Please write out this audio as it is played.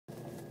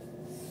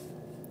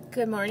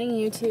Good morning,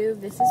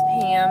 YouTube. This is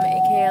Pam,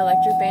 aka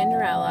Electric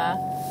Banderella,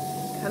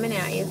 coming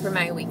at you for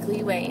my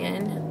weekly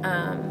weigh-in.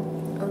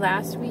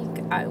 Last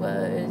week I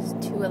was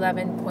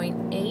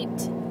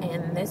 211.8,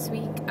 and this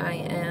week I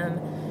am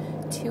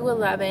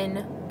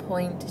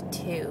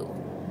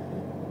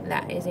 211.2.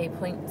 That is a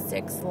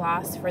 0.6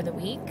 loss for the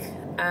week.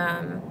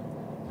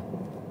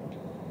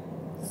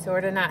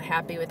 Sort of not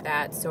happy with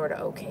that, sort of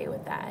okay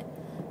with that.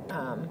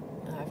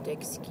 You'll have to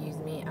excuse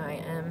me, I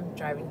am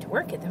driving to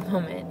work at the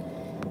moment.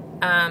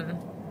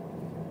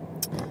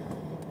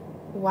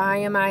 Why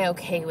am I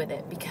okay with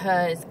it?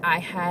 Because I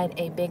had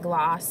a big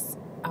loss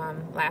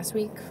last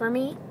week for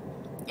me,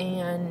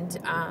 and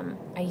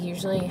I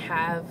usually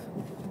have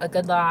a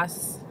good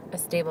loss, a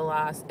stable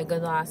loss, a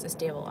good loss, a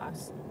stable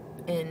loss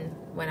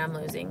when I'm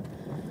losing.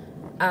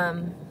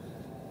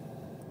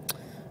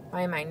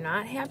 Why am I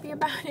not happy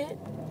about it?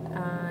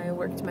 I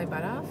worked my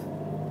butt off,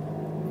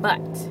 but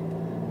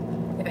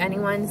if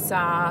anyone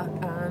saw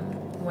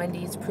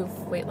Wendy's Proof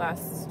Weight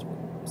Loss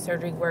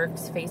Surgery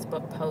Works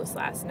Facebook post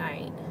last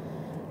night,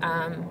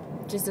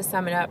 just to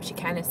sum it up, she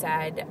kind of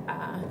said,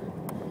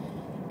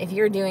 if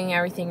you're doing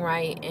everything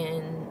right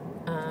and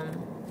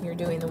you're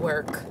doing the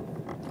work,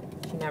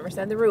 she never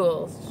said the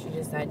rules, she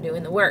just said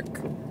doing the work,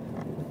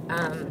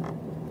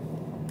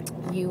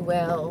 you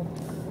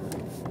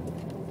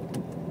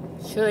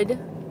should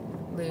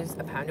lose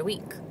a pound a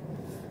week.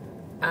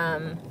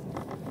 I'm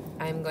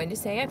going to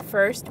say at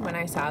first, when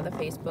I saw the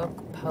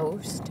Facebook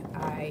post,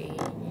 I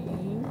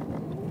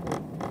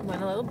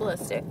went a little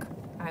ballistic,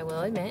 I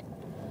will admit.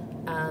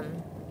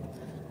 I'm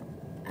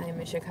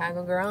a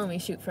Chicago girl, and we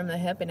shoot from the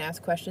hip and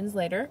ask questions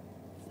later.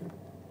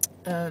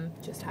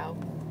 Just how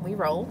we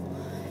roll.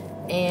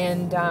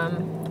 And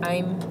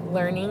I'm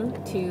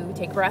learning to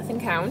take a breath and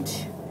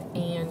count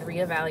and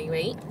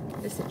reevaluate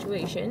the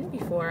situation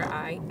before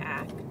I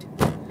act.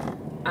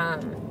 I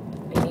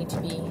need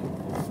to be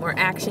more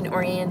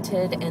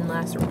action-oriented and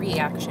less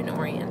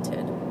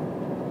reaction-oriented.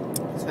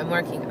 So I'm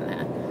working on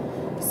that.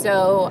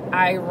 So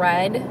I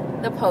read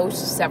the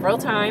post several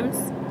times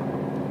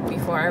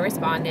before I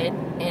responded,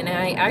 and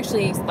I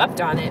actually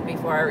slept on it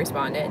before I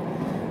responded,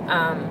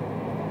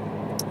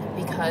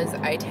 because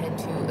I tend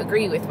to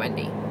agree with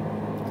Wendy.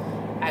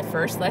 At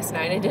first, last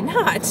night, I did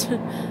not.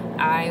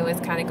 I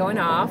was kind of going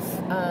off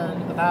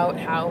about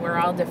how we're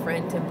all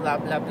different and blah,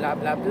 blah, blah,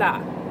 blah,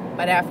 blah.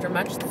 But after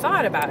much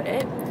thought about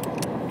it,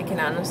 I can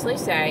honestly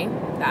say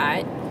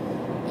that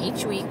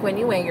each week when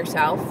you weigh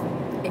yourself,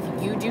 if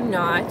you do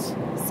not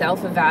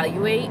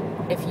self-evaluate,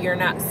 if you're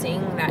not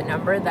seeing that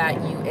number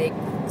that you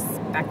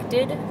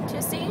expected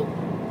to see,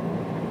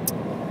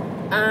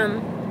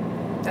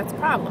 that's a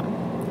problem.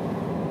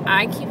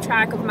 I keep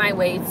track of my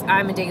weights.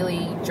 I'm a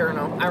daily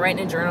journal. I write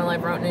in a journal.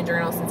 I've written in a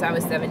journal since I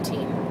was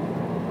 17.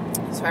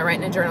 So I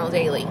write in a journal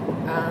daily.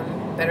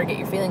 Better get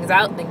your feelings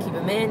out than keep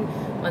them in.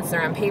 Once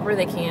they're on paper,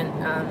 they can't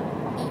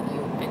eat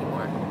you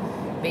anymore.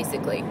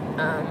 Basically,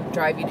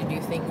 drive you to do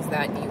things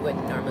that you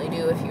wouldn't normally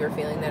do if you were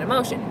feeling that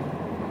emotion.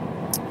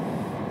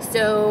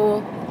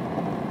 So,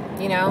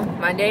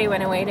 Monday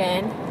when I weighed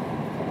in,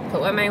 put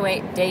what my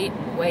weight,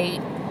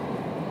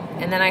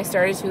 and then I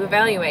started to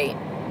evaluate.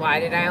 Why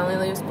did I only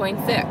lose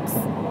 0.6?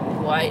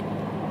 What?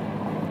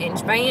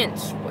 Inch by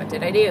inch. What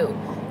did I do?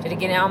 Did I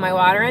get all my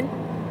water in?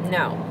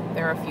 No.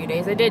 There are a few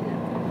days I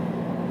didn't.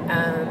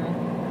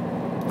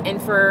 And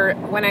for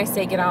when I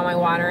say get all my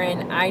water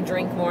in, I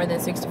drink more than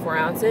 64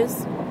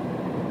 ounces.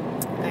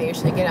 I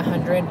usually get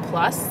 100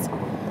 plus.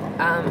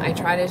 I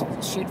try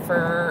to shoot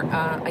for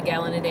a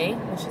gallon a day,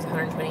 which is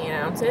 128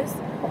 ounces.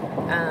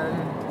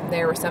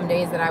 There were some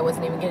days that I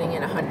wasn't even getting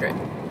in 100.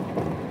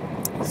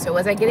 So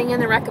was I getting in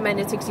the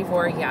recommended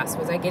 64? Yes.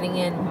 Was I getting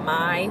in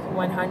my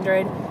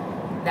 100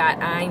 that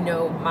I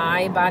know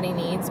my body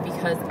needs,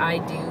 because I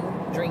do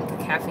drink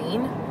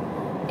caffeine?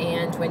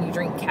 And when you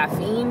drink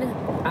caffeine,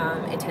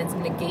 it tends to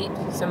negate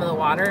some of the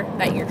water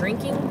that you're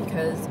drinking,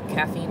 because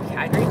caffeine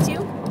dehydrates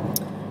you.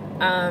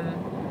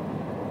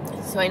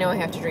 So I know I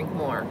have to drink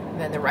more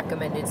than the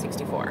recommended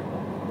 64.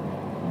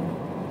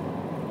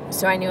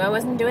 So I knew I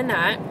wasn't doing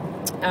that.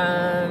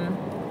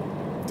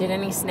 Did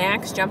any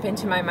snacks jump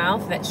into my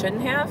mouth that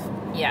shouldn't have?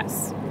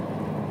 Yes.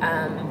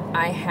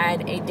 I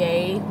had a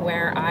day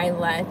where I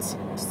let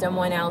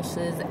someone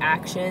else's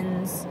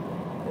actions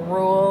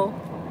rule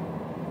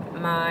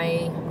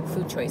my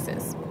food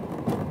choices.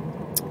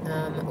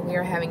 We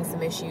are having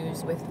some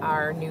issues with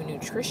our new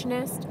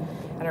nutritionist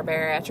at our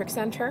bariatric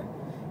center.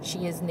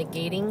 She is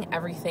negating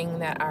everything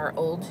that our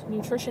old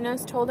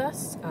nutritionist told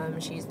us.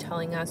 She's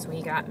telling us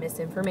we got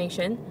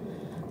misinformation,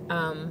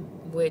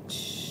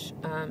 which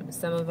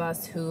some of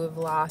us who have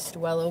lost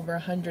well over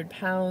 100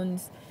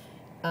 pounds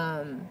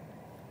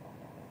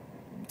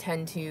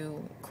tend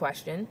to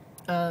question.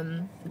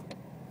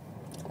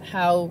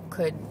 How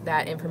could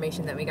that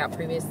information that we got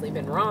previously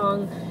been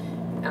wrong?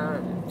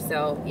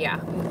 So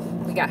yeah,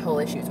 we got whole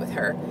issues with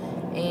her,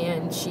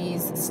 and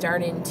she's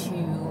starting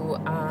to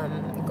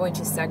going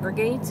to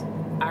segregate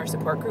our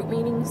support group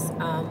meetings.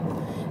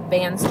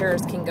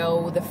 Bandsters can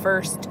go the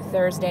first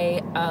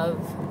Thursday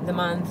of the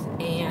month,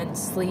 and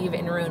Sleeve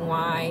and Ruin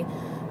Y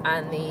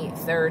on the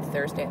third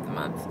Thursday of the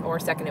month, or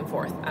second and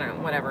fourth, I don't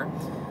know, whatever.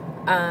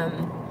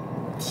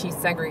 She's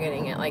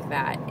segregating it like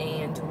that,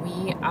 and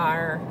we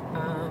are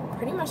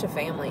pretty much a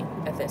family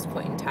at this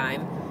point in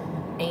time,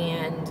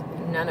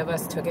 and none of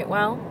us took it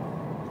well,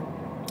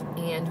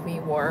 and we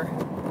were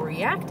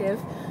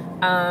reactive,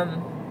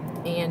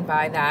 and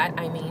by that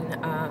I mean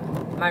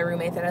my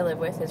roommate that I live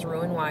with is a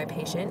Ruin Y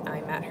patient.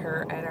 I met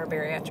her at our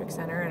bariatric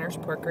center and our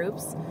support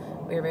groups.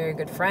 We are very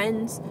good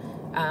friends.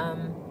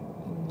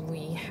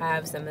 We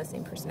have some of the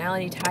same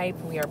personality type.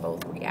 We are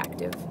both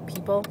reactive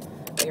people.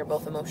 We are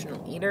both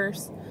emotional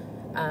eaters.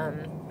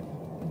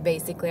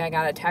 Basically, I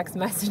got a text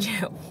message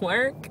at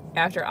work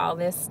after all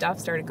this stuff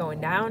started going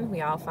down.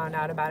 We all found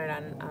out about it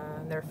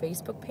on their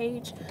Facebook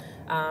page.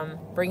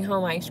 Bring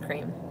home ice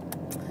cream.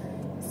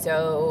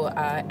 So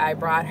I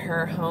brought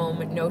her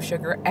home no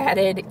sugar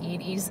added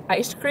Edie's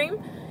ice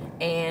cream.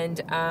 And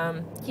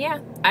yeah,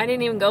 I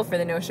didn't even go for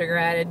the no sugar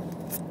added.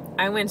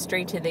 I went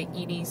straight to the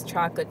Edie's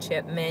chocolate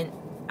chip mint.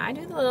 I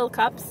do the little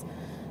cups,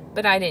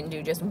 but I didn't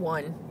do just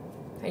one.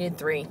 I did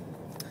 3.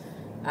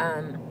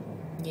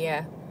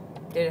 Yeah.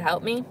 Did it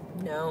help me?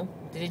 No.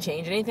 Did it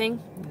change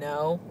anything?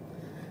 No.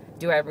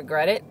 Do I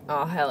regret it?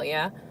 Oh, hell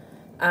yeah.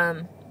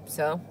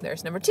 So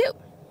there's number 2.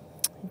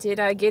 Did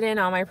I get in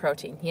all my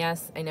protein?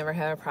 Yes, I never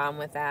had a problem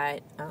with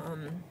that.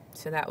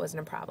 So that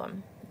wasn't a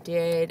problem.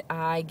 Did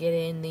I get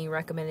in the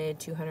recommended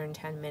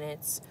 210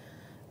 minutes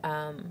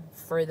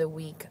for the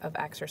week of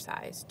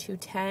exercise?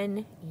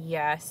 210,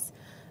 yes.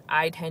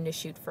 I tend to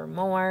shoot for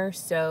more,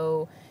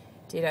 so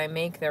did I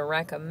make the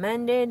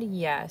recommended?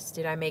 Yes.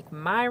 Did I make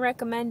my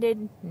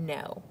recommended?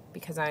 No,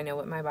 because I know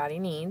what my body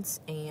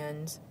needs,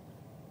 and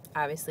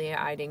obviously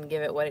I didn't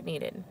give it what it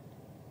needed.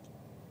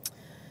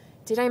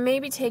 Did I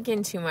maybe take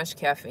in too much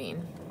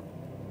caffeine?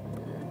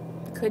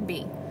 Could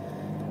be.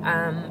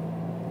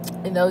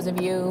 And those of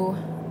you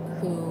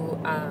who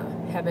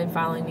have been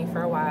following me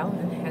for a while,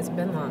 and it hasn't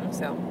been long,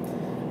 so,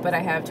 but I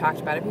have talked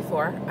about it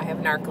before. I have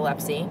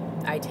narcolepsy.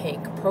 I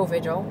take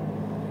Provigil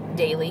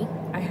daily.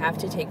 I have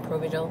to take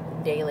Provigil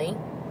daily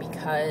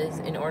because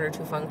in order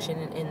to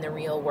function in the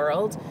real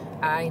world,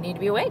 I need to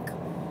be awake.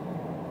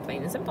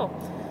 Plain and simple.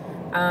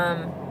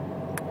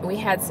 We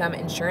had some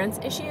insurance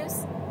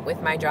issues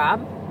with my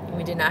job.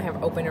 We did not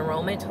have open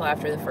enrollment till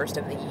after the first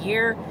of the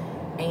year,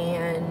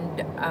 and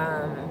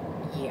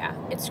yeah,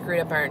 it screwed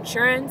up our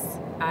insurance.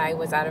 I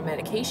was out of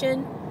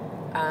medication.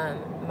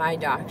 My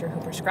doctor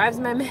who prescribes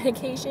my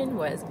medication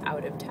was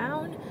out of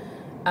town.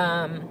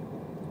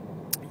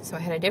 So I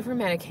had a different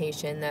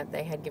medication that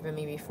they had given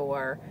me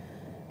before,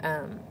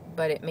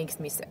 but it makes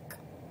me sick.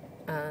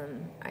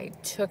 I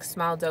took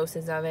small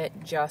doses of it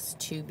just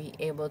to be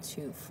able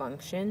to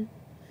function,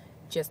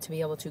 just to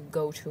be able to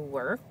go to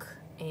work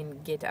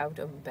and get out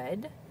of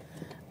bed,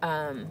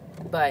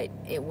 but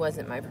it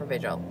wasn't my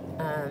Provigil.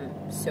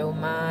 So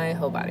my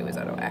whole body was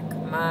out of whack.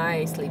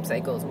 My sleep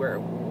cycles were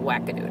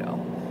wackadoodle.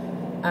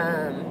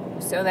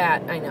 So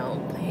that, I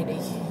know, played a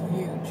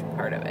huge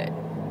part of it.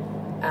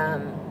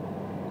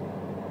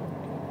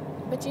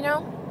 But you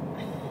know,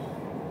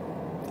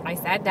 I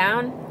sat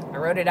down, I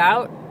wrote it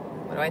out.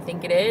 What do I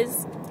think it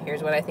is?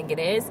 Here's what I think it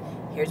is.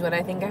 Here's what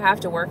I think I have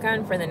to work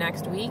on for the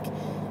next week.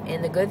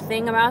 And the good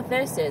thing about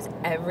this is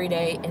every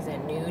day is a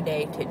new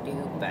day to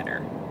do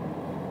better.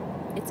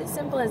 It's as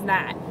simple as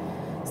that.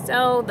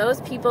 So those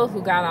people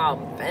who got all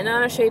bent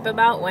out of shape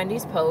about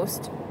Wendy's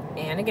post,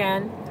 and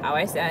again, how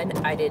I said,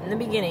 I did in the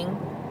beginning,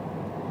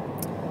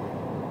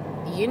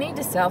 you need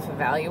to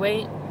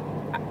self-evaluate.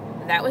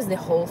 That was the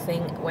whole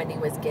thing Wendy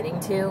was getting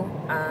to.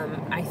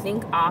 I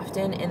think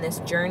often in this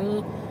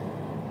journey,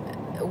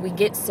 we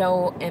get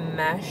so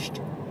enmeshed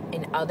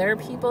in other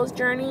people's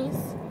journeys.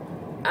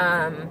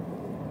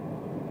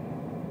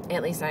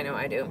 At least I know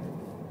I do.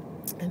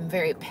 I'm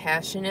very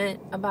passionate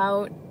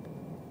about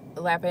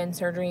Lapband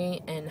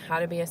surgery and how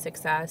to be a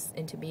success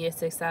and to be a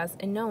success.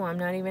 And no, I'm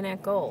not even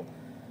at goal.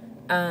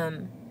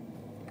 But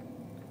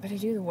I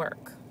do the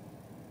work.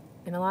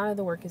 And a lot of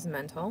the work is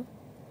mental.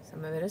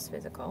 Some of it is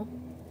physical.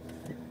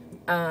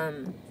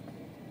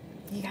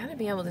 You got to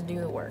be able to do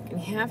the work. And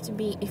you have to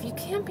be, if you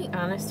can't be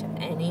honest to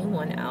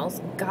anyone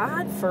else,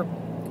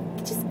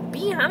 just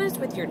be honest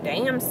with your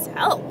damn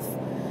self.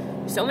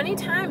 So many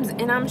times,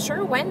 and I'm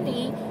sure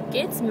Wendy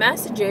gets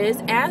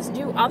messages, as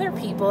do other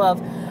people, of,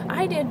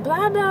 I did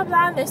blah, blah,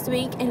 blah this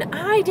week, and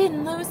I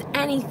didn't lose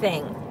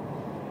anything.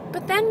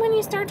 But then when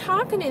you start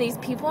talking to these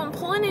people and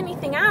pulling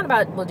anything out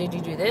about, well, did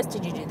you do this?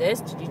 Did you do this?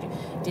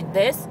 Did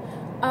this?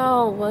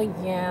 Oh, well,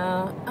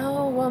 yeah.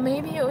 Oh, well,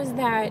 maybe it was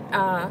that,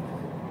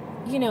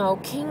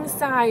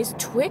 king-size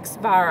Twix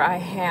bar I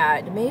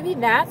had. Maybe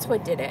that's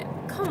what did it.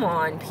 Come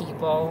on,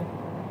 people.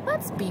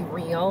 Let's be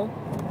real.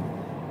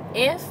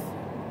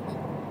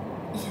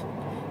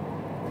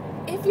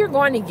 If you're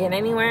going to get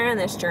anywhere in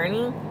this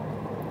journey,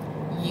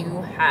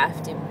 you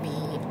have to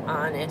be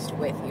honest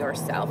with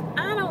yourself.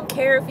 I don't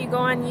care if you go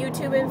on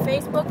YouTube and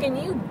Facebook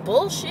and you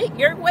bullshit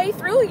your way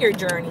through your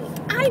journey.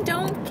 I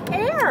don't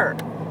care.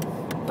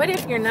 But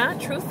if you're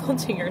not truthful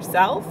to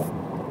yourself,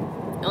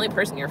 the only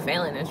person you're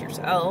failing is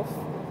yourself.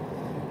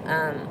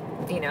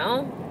 You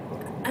know,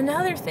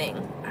 another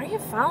thing, are you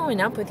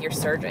following up with your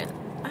surgeon?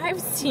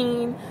 I've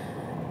seen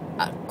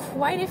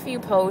quite a few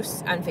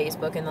posts on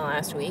Facebook in the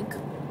last week,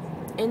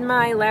 in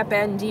my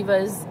Lapband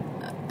Divas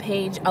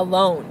page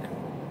alone.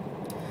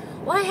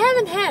 Well, I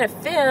haven't had a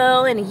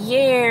fill in a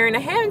year, and I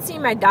haven't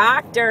seen my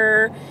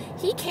doctor.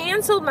 He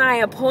canceled my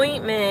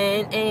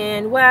appointment,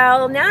 and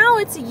well, now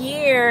it's a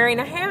year, and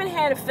I haven't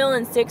had a fill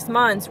in 6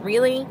 months.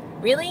 Really?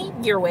 Really?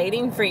 You're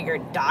waiting for your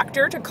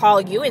doctor to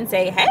call you and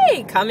say,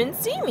 hey, come and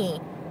see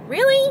me?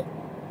 Really?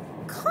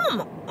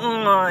 Come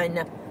on.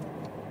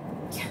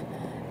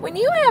 When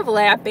you have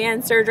lap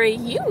band surgery,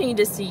 you need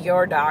to see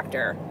your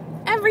doctor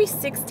every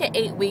 6 to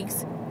 8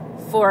 weeks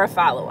for a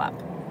follow-up.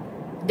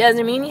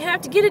 Doesn't mean you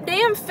have to get a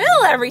damn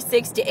fill every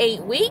 6 to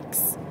 8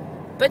 weeks,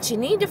 but you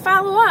need to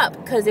follow up,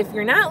 because if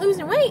you're not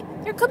losing weight,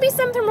 there could be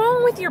something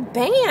wrong with your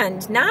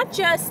band, not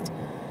just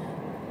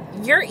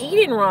you're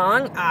eating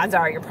wrong. Odds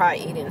are you're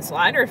probably eating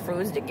slider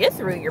foods to get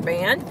through your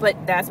band,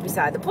 but that's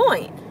beside the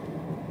point.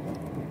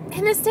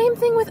 And the same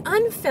thing with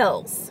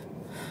unfills.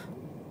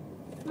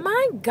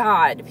 My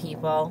God,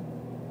 people.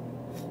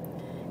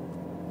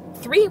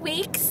 3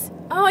 weeks?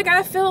 Oh, I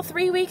got a fill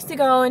 3 weeks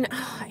ago, and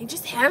I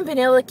just haven't been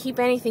able to keep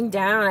anything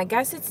down. I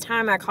guess it's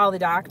time I call the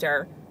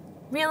doctor.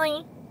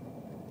 Really?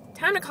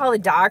 Time to call the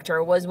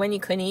doctor was when you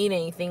couldn't eat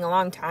anything a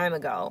long time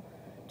ago.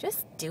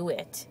 Just do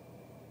it.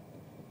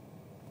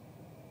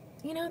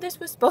 You know, this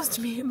was supposed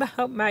to be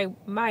about my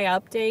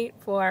update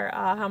for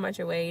how much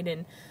I weighed,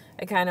 and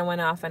I kind of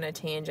went off on a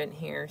tangent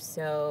here.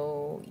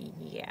 So,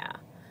 yeah.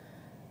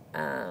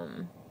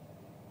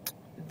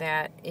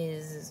 That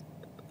is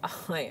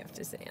all I have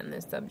to say on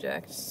this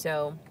subject.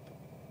 So,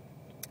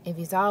 if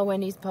you saw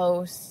Wendy's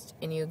post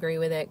and you agree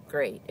with it,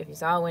 great. If you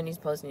saw Wendy's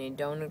post and you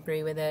don't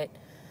agree with it,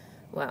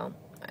 well,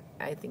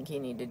 I think you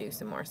need to do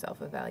some more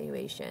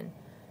self-evaluation.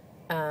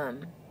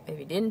 If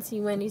you didn't see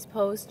Wendy's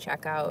post,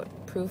 check out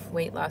Proof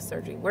Weight Loss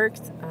Surgery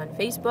Works on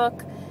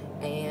Facebook,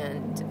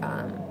 and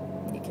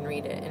you can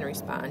read it and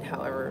respond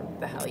however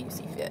the hell you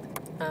see fit.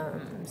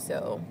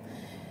 So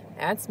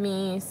that's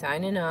me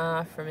signing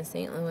off from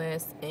St.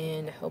 Louis,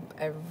 and I hope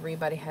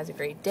everybody has a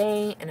great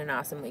day and an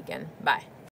awesome weekend. Bye.